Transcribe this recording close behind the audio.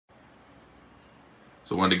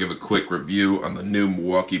So I wanted to give a quick review on the new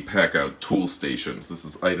Milwaukee Packout tool stations. This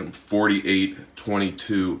is item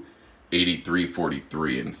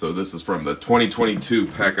 48228343, and so this is from the 2022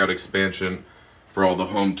 Packout expansion for all the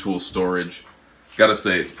home tool storage. Gotta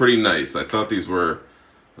say, it's pretty nice. I thought these were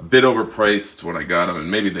a bit overpriced when I got them,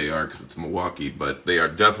 and maybe they are because it's Milwaukee, but they are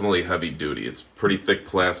definitely heavy duty. It's pretty thick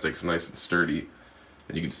plastic, it's nice and sturdy,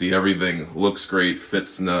 and you can see everything looks great,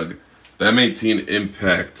 fits snug. The M18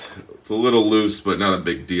 Impact, it's a little loose, but not a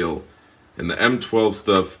big deal. And the M12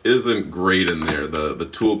 stuff isn't great in there. The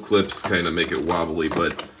tool clips kind of make it wobbly,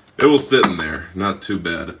 but it will sit in there. Not too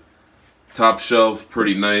bad. Top shelf,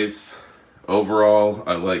 pretty nice. Overall,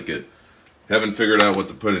 I like it. Haven't figured out what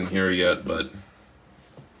to put in here yet, but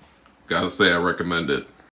gotta say I recommend it.